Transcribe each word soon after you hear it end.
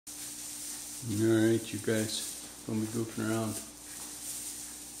Alright, you guys, don't be goofing around.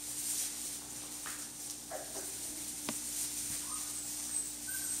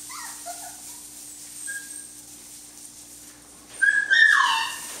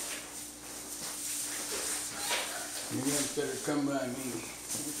 You guys better come by me.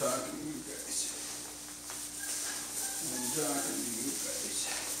 I'm talking to you guys. I'm talking to you guys.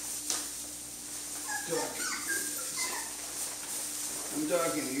 I'm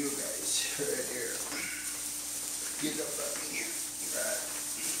talking to you guys right here. Get up on me. Right.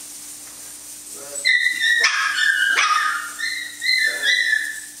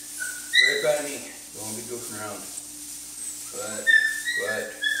 Right by me. Don't be goofing around. What?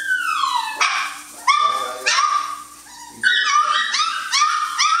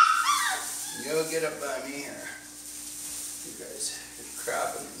 You'll get up by me here. You guys are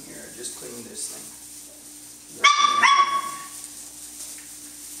crapping in here. Just clean this thing.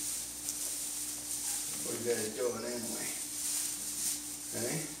 What are you guys doing anyway?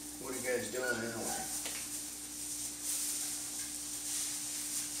 Hey? What are you guys doing anyway?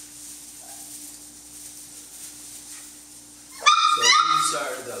 So these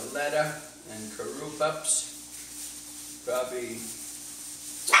are the Letta and Karu pups. Probably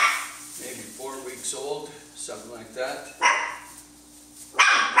maybe 4 weeks old, something like that.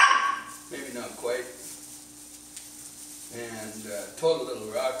 Maybe not quite. And total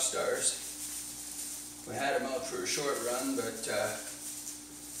little rock stars. We had them out for a short run, but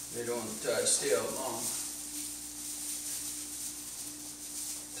they don't stay out long.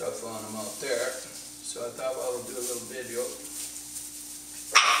 Tough on them out there. So I thought, well, we'll do a little video.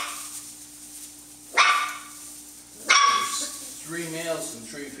 There's 3 males and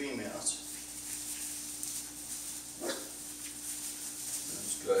 3 females.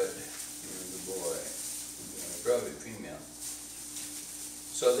 That's good. You're a good boy. Probably female.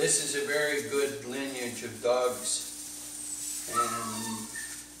 So this is a very good lineage of dogs, and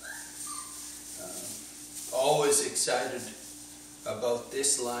always excited about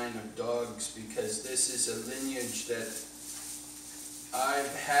this line of dogs because this is a lineage that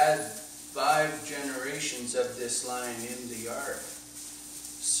I've had 5 generations of this line in the yard.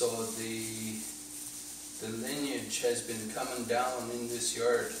 So the lineage has been coming down in this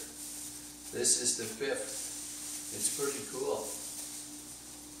yard. This is the 5th. It's pretty cool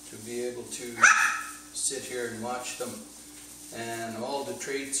to be able to sit here and watch them. And all the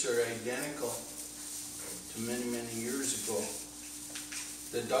traits are identical to many, many years ago.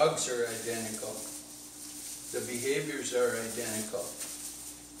 The dogs are identical. The behaviors are identical.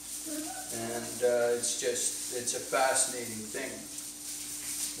 And it's a fascinating thing.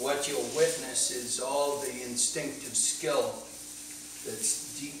 What you'll witness is all the instinctive skill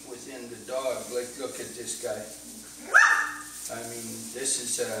that's deep within the dog. Like, look at this guy. I mean, this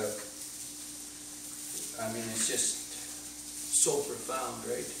is it's just so profound,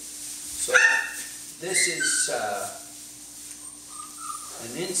 right? So this is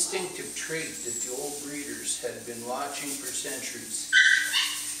an instinctive trait that the old breeders had been watching for centuries.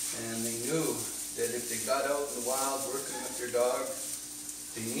 And they knew that if they got out in the wild working with their dog,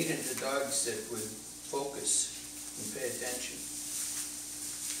 they needed the dogs that would focus and pay attention.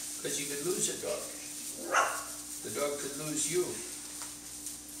 Because you could lose a dog. The dog could lose you.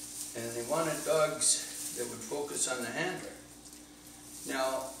 And they wanted dogs that would focus on the handler.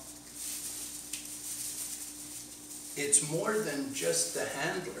 Now, it's more than just the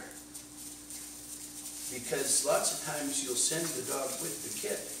handler. Because lots of times you'll send the dog with the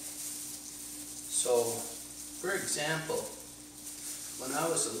kid. So, for example, when I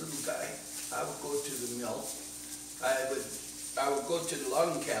was a little guy, I would go to the mill. I would go to the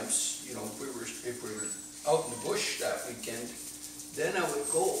logging camps, you know, if we were out in the bush that weekend. Then I would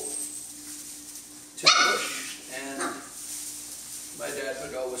go to the bush, and my dad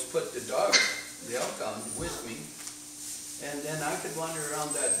would always put the dog, the Elkhound, with me, and then I could wander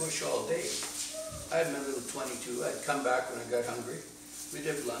around that bush all day. I had my little 22. I'd come back when I got hungry. We'd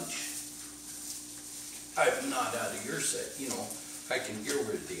have lunch. I'm not out of your sight, you know. I can hear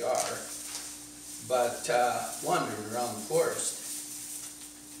where they are, but wandering around the forest.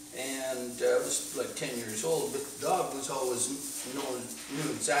 And I was like 10 years old, but the dog was always knew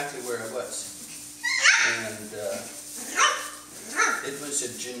exactly where I was. And it was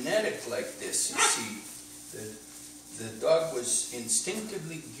a genetic like this, you see. The dog was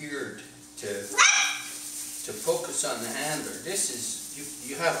instinctively geared to focus on the handler. This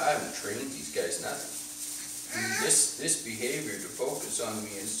is, I haven't trained these guys, nothing. I mean, this behavior to focus on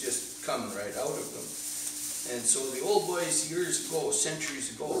me is just coming right out of them. And so the old boys years ago, centuries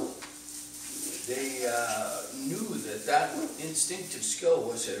ago, they knew that instinctive skill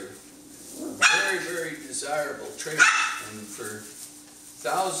was Very, very desirable trait, and for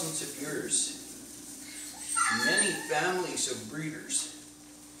thousands of years, many families of breeders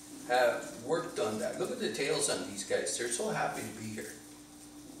have worked on that. Look at the tails on these guys. They're so happy to be here.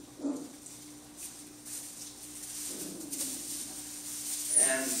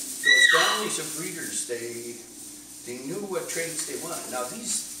 And those families of breeders, they knew what traits they wanted. Now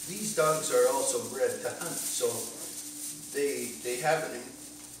these dogs are also bred to hunt, so they have an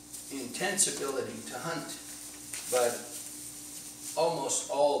intense ability to hunt, but almost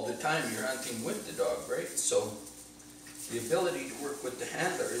all the time you're hunting with the dog, right? So the ability to work with the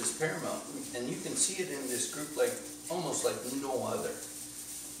handler is paramount, and you can see it in this group like almost like no other.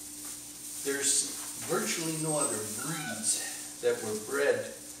 There's virtually no other breeds that were bred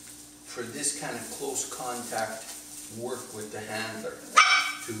for this kind of close contact work with the handler,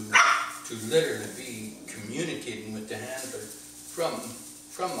 to literally be communicating with the handler from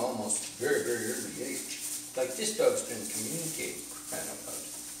almost very, very early age. Like this dog's been communicating kind of about it.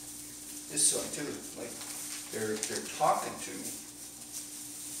 This one too, like they're talking to me.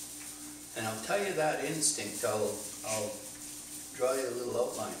 And I'll tell you that instinct, I'll draw you a little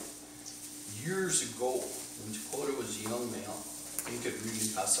outline. Years ago, when Dakota was a young male, he could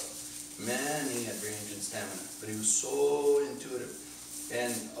really hustle. Man, he had range and stamina, but he was so intuitive.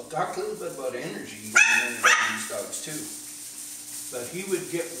 And I'll talk a little bit about energy in these dogs too. But he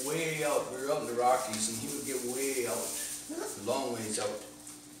would get way out. We were out in the Rockies, and he would get way out, long ways out.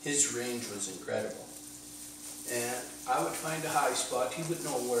 His range was incredible. And I would find a high spot. He would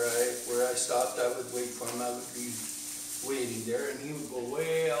know where I stopped. I would wait for him. I would be waiting there, and he would go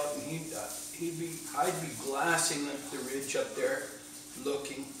way out, and I'd be glassing up the ridge up there,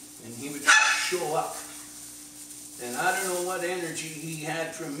 looking, and he would show up. And I don't know what energy he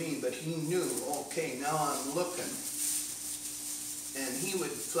had from me, but he knew, okay, now I'm looking. And he would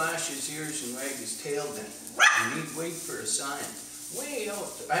flash his ears and wag his tail then, and he'd wait for a sign. Way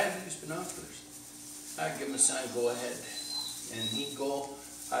out, I had to use binoculars. I'd give him a sign, go ahead. And he'd go,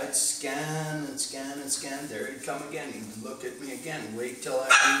 I'd scan and scan and scan. There he'd come again. He'd look at me again, wait till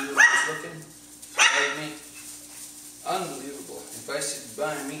I knew I was looking, flag me. Unbelievable. If I said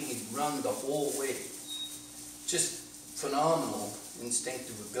goodbye to me, he'd run the whole way. Just phenomenal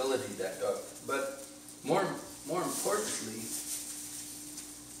instinctive ability, that dog. But more importantly,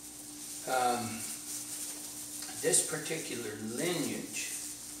 this particular lineage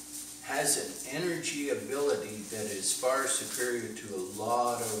has an energy ability that is far superior to a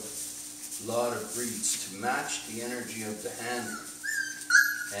lot of breeds to match the energy of the handler.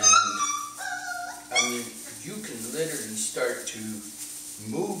 And I mean, you can literally start to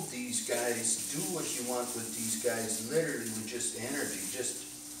move these guys, do what you want with these guys, literally with just energy,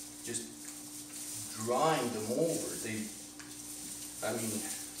 just drawing them over.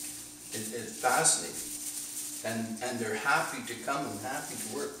 It's fascinating. And they're happy to come and happy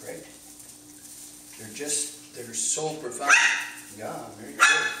to work, right? They're so profound. Yeah, I'm right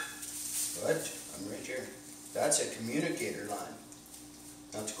here. What? I'm right here. That's a communicator line.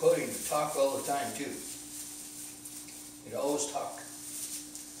 Now Dakota would talk all the time too. He'd always talk.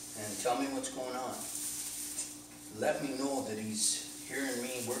 And tell me what's going on. Let me know that he's hearing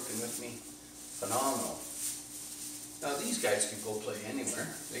me, working with me. Phenomenal. Now these guys can go play anywhere.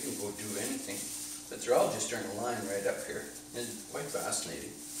 They can go do anything. But they're all just in a line right up here. It's quite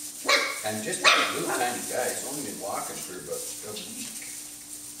fascinating. And just little tiny guys, only been walking for about a week.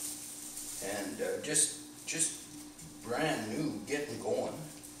 And just brand new, getting going.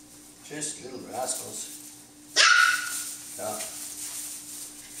 Just little rascals.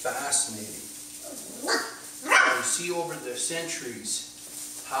 Fascinating. You see over the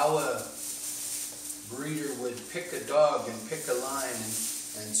centuries how a breeder would pick a dog and pick a line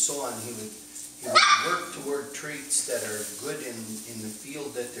and so on. He would work toward traits that are good in the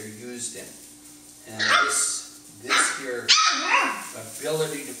field that they're used in. And this here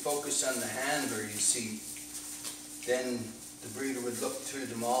ability to focus on the handler, you see, then the breeder would look through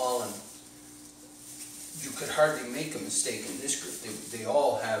them all, and you could hardly make a mistake in this group. They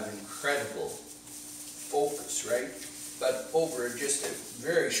all have incredible focus, right? But over just a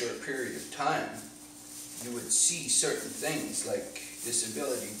very short period of time, you would see certain things like this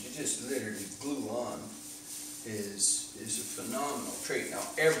ability to just literally glue on is a phenomenal trait. Now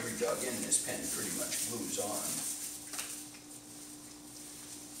every dog in this pen pretty much glues on.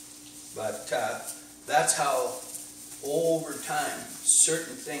 But that's how over time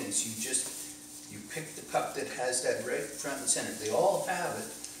certain things you pick the pup that has that right front and center. They all have it,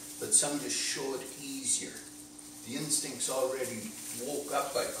 but some just show it easier. The instinct's already woke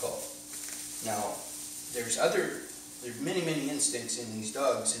up, I call. Now there's many instincts in these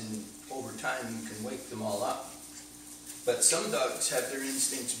dogs, and over over time you can wake them all up. But some dogs have their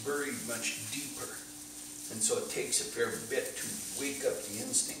instincts buried much deeper, and so it takes a fair bit to wake up the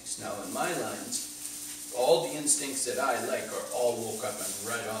instincts. Now in my lines, all the instincts that I like are all woke up and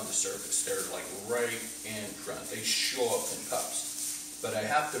right on the surface. They're like right in front. They show up in pups. But I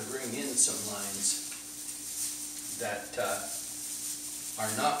have to bring in some lines that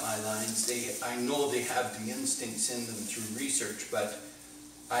are not my lines. I know they have the instincts in them through research, but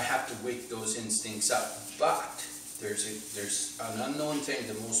I have to wake those instincts up. But there's an unknown thing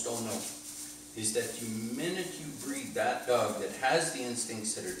that most don't know, is that the minute you breed that dog that has the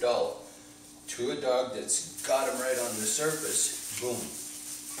instincts that are dull to a dog that's got them right on the surface, boom,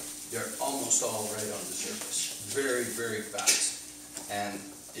 they're almost all right on the surface, very, very fast. And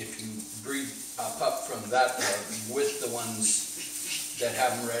if you breed a pup from that dog with the ones that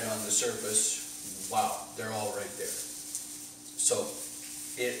have them right on the surface, wow, they're all right there. So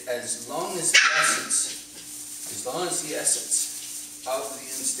as long as the essence of the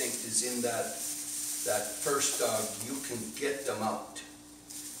instinct is in that first dog, you can get them out.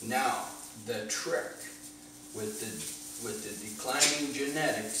 Now, the trick with the declining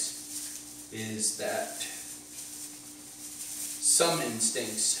genetics is that some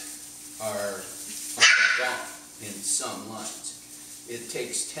instincts are gone in some lines. It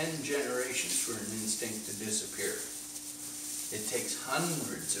takes 10 generations for an instinct to disappear. It takes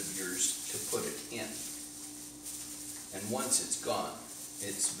hundreds of years to put it in. And once it's gone,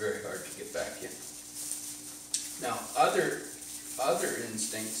 it's very hard to get back in. Now, other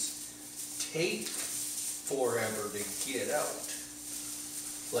instincts take forever to get out.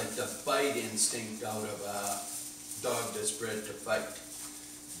 Like the bite instinct out of a dog that's bred to fight.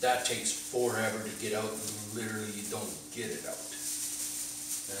 That takes forever to get out, and literally you don't get it out.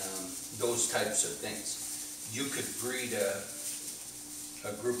 Those types of things. You could breed a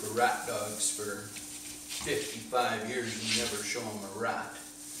group of rat dogs for 55 years and never show them a rat,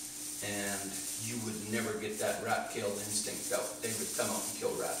 and you would never get that rat kill instinct out. They would come out and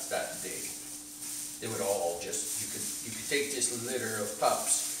kill rats that day. They would all just, you could take this litter of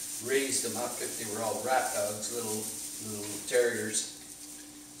pups, raise them up if they were all rat dogs, little terriers,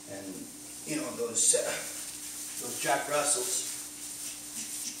 and you know those Jack Russells.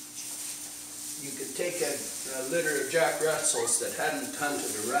 You could take a litter of Jack Russells that hadn't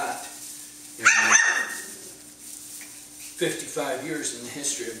hunted a rat in 55 years in the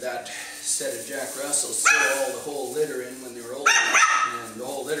history of that set of Jack Russells, throw the whole litter in when they were old enough, and the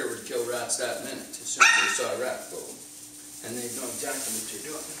whole litter would kill rats that minute as soon as they saw a rat go. And they'd know exactly what they're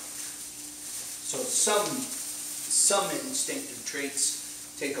doing. So some instinctive traits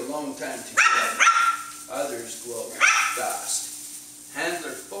take a long time to get out. Others go out fast.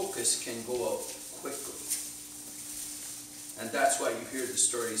 Handler focus can go out quickly. And that's why you hear the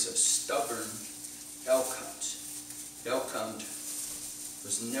stories of stubborn Elkhounds. Elkhound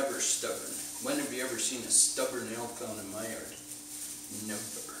was never stubborn. When have you ever seen a stubborn Elkhound in my yard?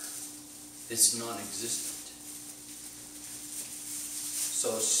 Never. It's non-existent.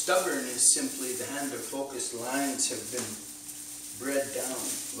 So stubborn is simply the handler focused lines have been bred down,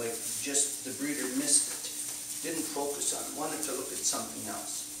 like just the breeder missed it. Didn't focus on it, wanted to look at something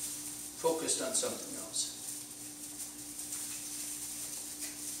else. Focused on something else.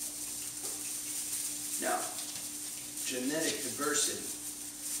 Now, genetic diversity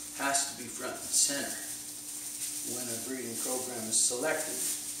has to be front and center when a breeding program is selected.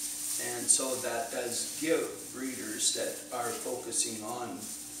 And so that does give breeders that are focusing on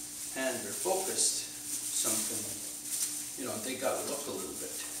handler focused something, you know, they got to look a little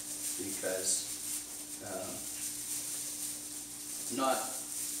bit, because not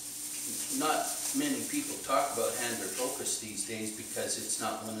many people talk about handler focus these days because it's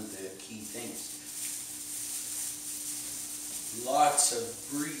not one of the key things. Lots of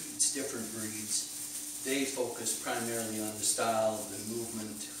breeds, different breeds, they focus primarily on the style, the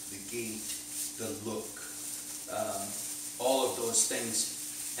movement, the gait, the look, all of those things,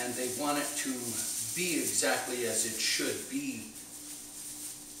 and they want it to be exactly as it should be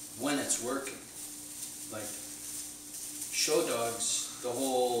when it's working. Like show dogs, the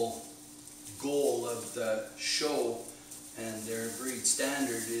whole goal of the show and their breed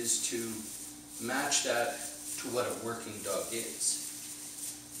standard is to match that to what a working dog is.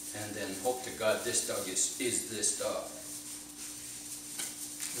 And then hope to God this dog is this dog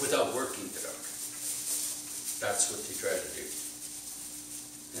without working the dog. That's what they try to do.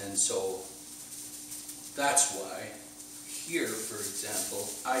 And so that's why here, for example,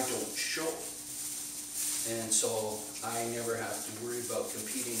 I don't show. And so I never have to worry about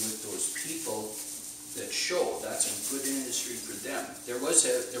competing with those people that show. That's a good industry for them. There was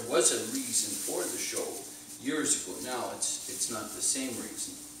a reason for the show years ago. Now it's not the same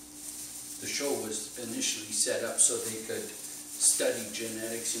reason. The show was initially set up so they could study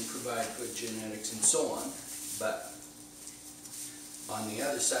genetics and provide good genetics and so on. But on the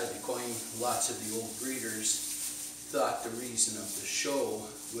other side of the coin, lots of the old breeders thought the reason of the show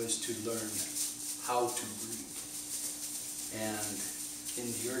was to learn how to breed. And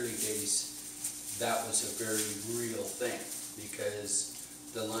in the early days, that was a very real thing because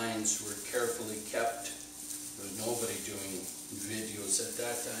the lines were carefully kept. There was nobody doing videos at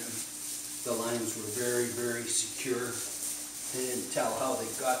that time. The lines were very, very secure. They didn't tell how they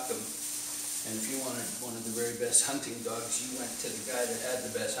got them. And if you wanted one of the very best hunting dogs, you went to the guy that had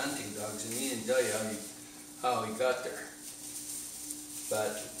the best hunting dogs, and he didn't tell you how he got there.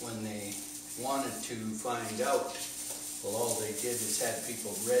 But when they wanted to find out, well, all they did is had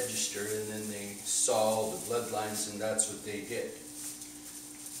people register, and then they saw all the bloodlines, and that's what they did.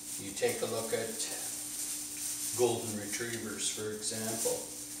 You take a look at golden retrievers, for example.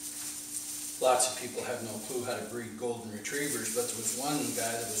 Lots of people have no clue how to breed golden retrievers, but there was one guy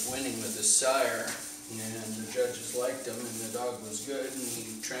that was winning with his sire, and the judges liked him, and the dog was good, and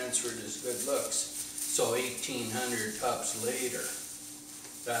he transferred his good looks. So 1,800 pups later,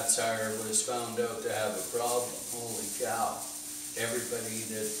 that sire was found out to have a problem. Holy cow. Everybody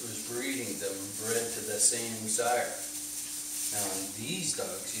that was breeding them bred to the same sire. Now in these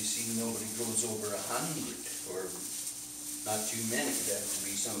dogs, you see nobody goes over 100, or not too many. It'd have to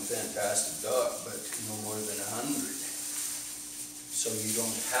be some fantastic dog, but no more than 100. So you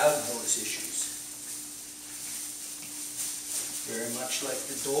don't have those issues. Very much like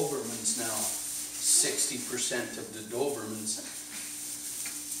the Dobermans now. 60% of the Dobermans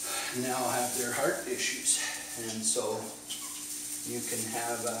now have their heart issues, and so you can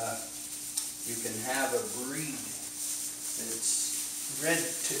have a breed that's bred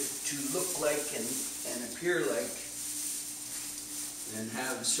to look like and appear like, and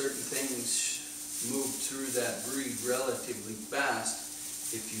have certain things move through that breed relatively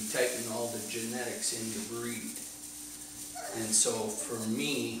fast if you tighten all the genetics in the breed. And so for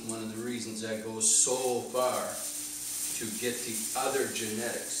me, one of the reasons I go so far to get the other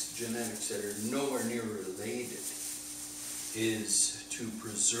genetics that are nowhere near related, is to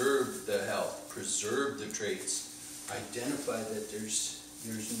preserve the health, preserve the traits, identify that there's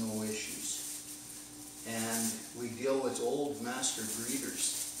no issues. And we deal with old master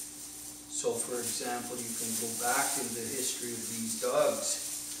breeders. So for example, you can go back in the history of these dogs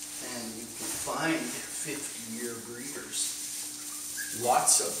and you can find 50-year breeders,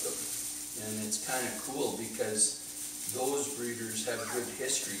 lots of them. And it's kind of cool because those breeders have good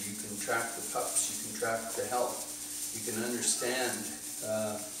history. You can track the pups, you can track the health, you can understand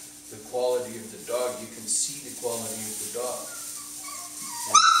the quality of the dog, you can see the quality of the dog.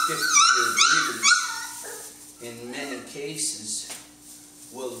 And 50-year breeders, in many cases,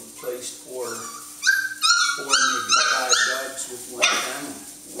 will have placed four, maybe 5 dogs with one family.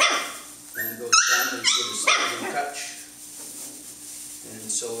 And those families would have stayed in touch. And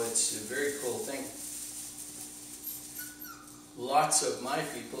so it's a very cool thing. Lots of my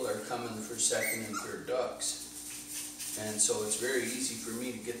people are coming for 2nd and 3rd dogs. And so it's very easy for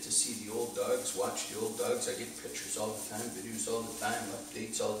me to get to see the old dogs, watch the old dogs. I get pictures all the time, videos all the time,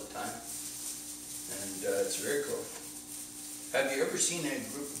 updates all the time. And it's very cool. Have you ever seen a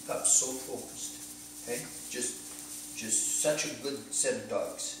group of pups so focused? Hey, just such a good set of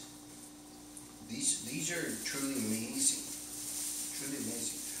dogs. These are truly amazing. Truly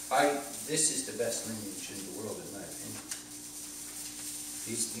amazing. This is the best lineage in the world, in my opinion.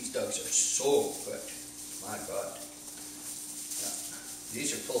 These dogs are so good. My God. Yeah.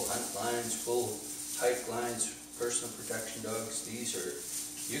 These are full hunt lines, full hike lines, personal protection dogs. These are,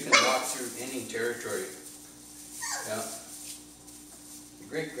 you can walk through any territory. Yeah. The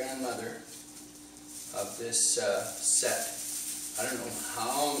great-grandmother of this set, I don't know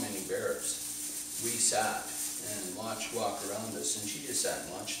how many bears we sat and watched walk around us, and she just sat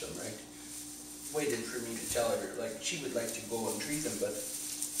and watched them, right? Waited for me to tell her, like, she would like to go and treat them, but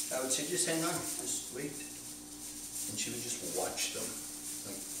I would say, just hang on, just wait. And she would just watch them.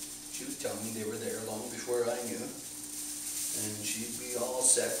 Like, she would tell me they were there long before I knew. And she'd be all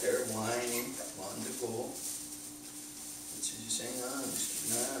set there, whining, wanting to go. And so just hang on, just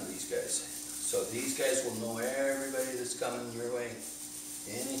keep an eye on these guys. So these guys will know everybody that's coming your way.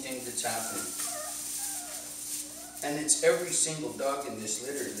 Anything that's happening. And it's every single dog in this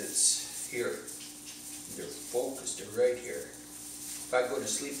litter that's here. They're focused, they're right here. If I go to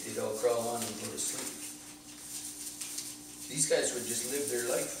sleep, they'd all crawl on and go to sleep. These guys would just live their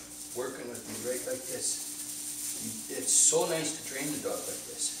life. working with me right like this. It's so nice to train the dog like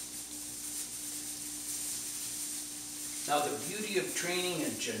this. Now the beauty of training a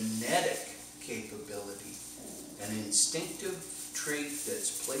genetic capability, an instinctive trait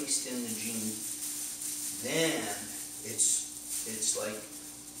that's placed in the gene, then it's like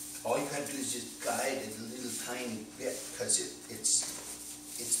all you gotta do is just guide it a little tiny bit, because it's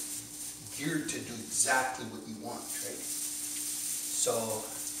geared to do exactly what you want, right? So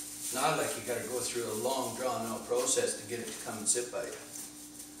it's not like you gotta go through a long drawn out process to get it to come and sit by you.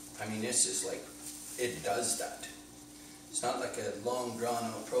 I mean, it's just like, it does that. It's not like a long drawn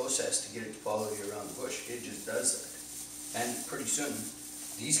out process to get it to follow you around the bush. It just does that. And pretty soon,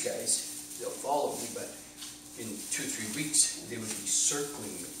 these guys, they'll follow me, but in 2-3 weeks, they would be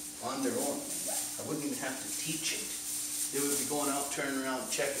circling me on their own. I wouldn't even have to teach it. They would be going out, turning around,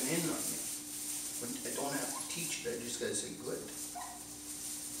 checking in on me. I don't have to teach it, I just gotta say good.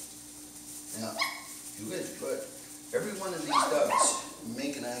 Yeah, you guys are good. Every one of these dogs,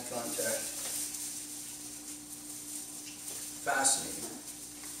 making eye contact. Fascinating.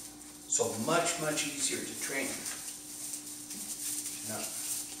 So much, much easier to train. Now,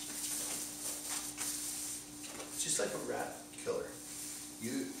 it's just like a rat killer.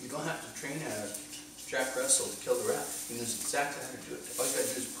 You don't have to train a Jack Russell to kill the rat. He knows exactly how to do it. All you gotta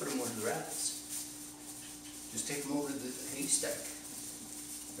do is put him where the rat is. Just take him over to the haystack,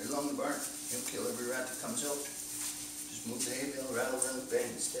 right along the barn. He'll kill every rat that comes out. Just move the hay bale, rattle around the bang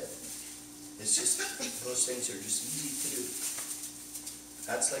instead. It's just, those things are just easy to do.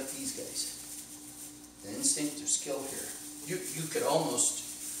 That's like these guys. The instinct of skill here. You could almost,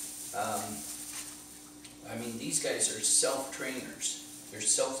 I mean, these guys are self-trainers. They're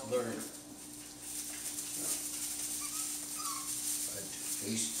self-learning. But at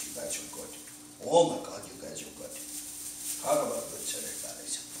least you guys are good. Oh my God, you guys are good. Talk about good set of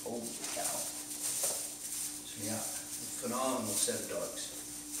guys. Holy cow. So yeah, phenomenal set of dogs.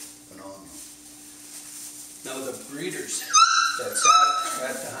 Phenomenal. Now the breeders that sat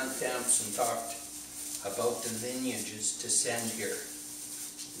at the hunt camps and talked about the lineages to send here.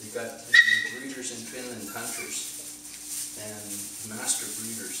 We got the breeders in Finland, hunters, and master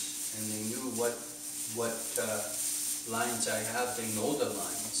breeders, and they knew what lines I have. They know the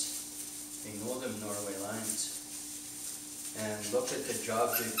lines. They know them Norway lines. And look at the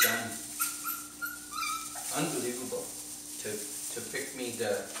job they've done. Unbelievable. To pick me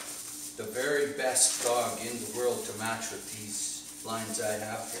the very best dog in the world to match with these lines I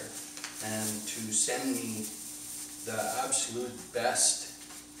have here. And to send me the absolute best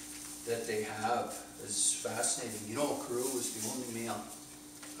that they have is fascinating. You know, Karu was the only male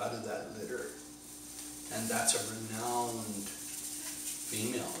out of that litter. And that's a renowned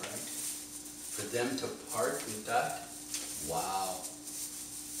female, right? For them to part with that, wow.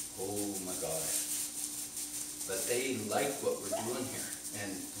 Oh my God. But they like what we're doing here.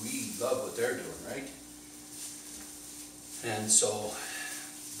 And we love what they're doing, right? And so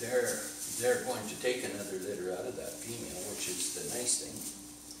they're going to take another litter out of that female, which is the nice thing.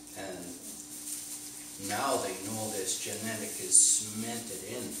 And now they know this genetic is cemented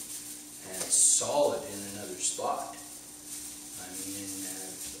in and solid in another spot. I mean, in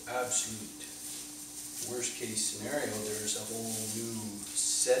an absolute worst case scenario, there's a whole new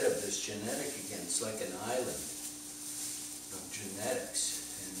set of this genetic again. It's like an island of genetics,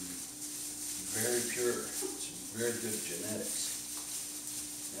 and very pure. It's very good genetics.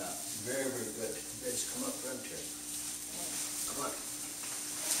 Yeah, very, very good. You guys come up front here. Come on.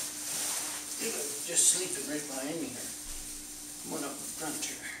 You're just sleeping right behind me here. Come on up in front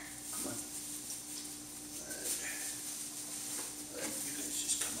here. Come on. Alright, you guys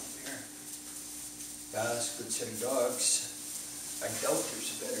just come up here. Yeah, that's a good set of dogs. I doubt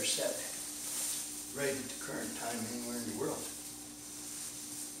there's a better set right at the current time anywhere in the world.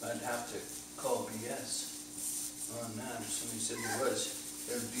 I'd have to call BS on that. If somebody said there was,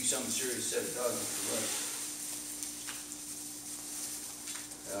 there would be some serious set of dogs if there was.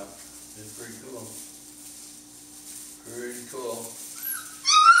 Yeah, it's pretty cool. Pretty cool.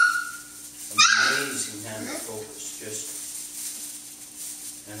 Amazing handler focus, just.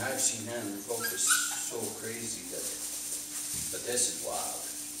 And I've seen handler focus so crazy that, but this is wild.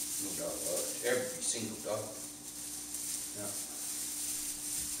 No doubt about it. Every single dog. Yeah.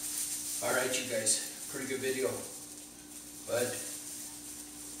 Alright, you guys. Pretty good video. But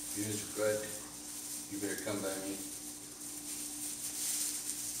you guys are good. You better come by me.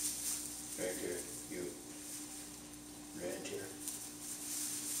 Right here.